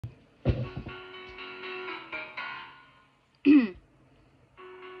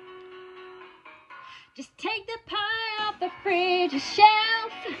Just take the pie off the fridge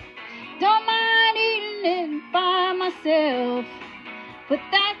shelf. Don't mind eating it by myself. Put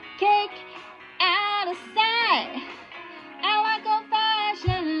that cake out of sight. I like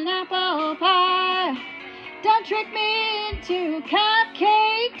old-fashioned apple pie. Don't trick me into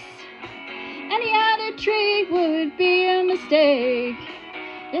cupcakes. Any other treat would be a mistake.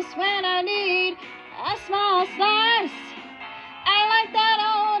 Just when I need a small slice, I like that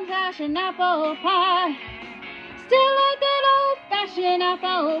old-fashioned apple pie. Still like that old-fashioned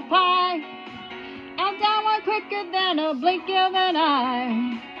apple pie. I'll down one quicker than a blink of an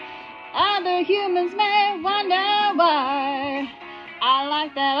eye. Other humans may wonder why I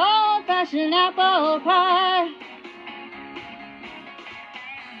like that old-fashioned apple pie.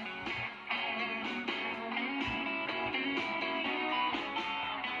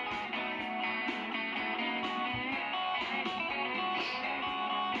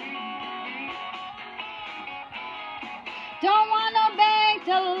 Don't want no baked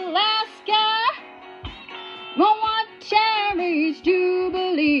Alaska. Won't want cherries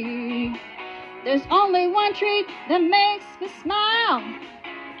Jubilee. There's only one treat that makes me smile.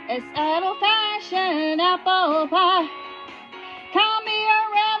 It's that old-fashioned apple pie. Call me a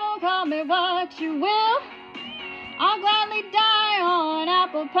rebel, call me what you will. I'll gladly die on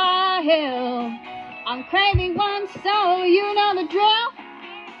Apple Pie Hill. I'm craving one, so you know the drill.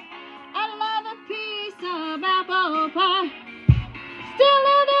 I love a piece of apple pie. Still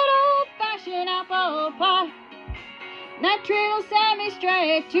love that old-fashioned apple pie. That tree will send me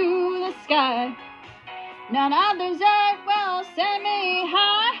straight to the sky. None of dessert will send me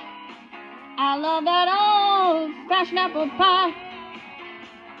high. I love that old-fashioned apple pie.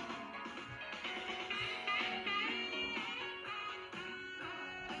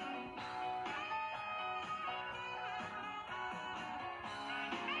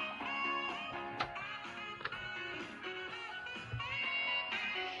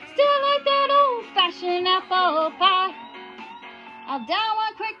 Still like that old-fashioned apple pie. I'll down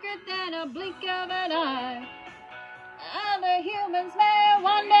one quicker than a blink of an eye. Other humans may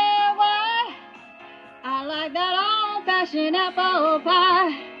wonder why I like that old-fashioned apple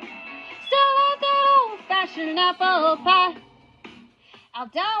pie. Still like that old-fashioned apple pie. I'll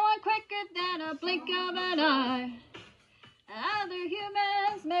down one quicker than a blink of an eye. Other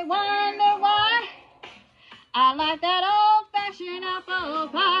humans may wonder why I like that old-fashioned apple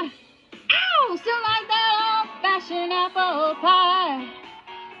pie. Ow! Still like that old-fashioned apple pie.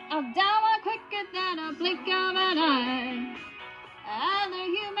 I'll down one quicker than a blink of an eye. Other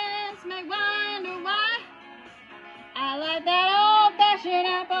humans may wonder why I like that old-fashioned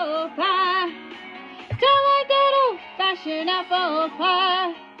apple pie. Still like that old-fashioned apple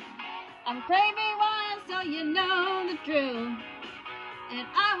pie. I'm craving one, so you know the drill. And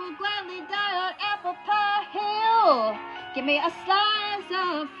I will gladly die on Apple Pie Hill. Give me a slice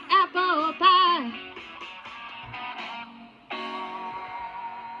of apple pie.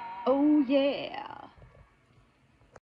 Oh yeah.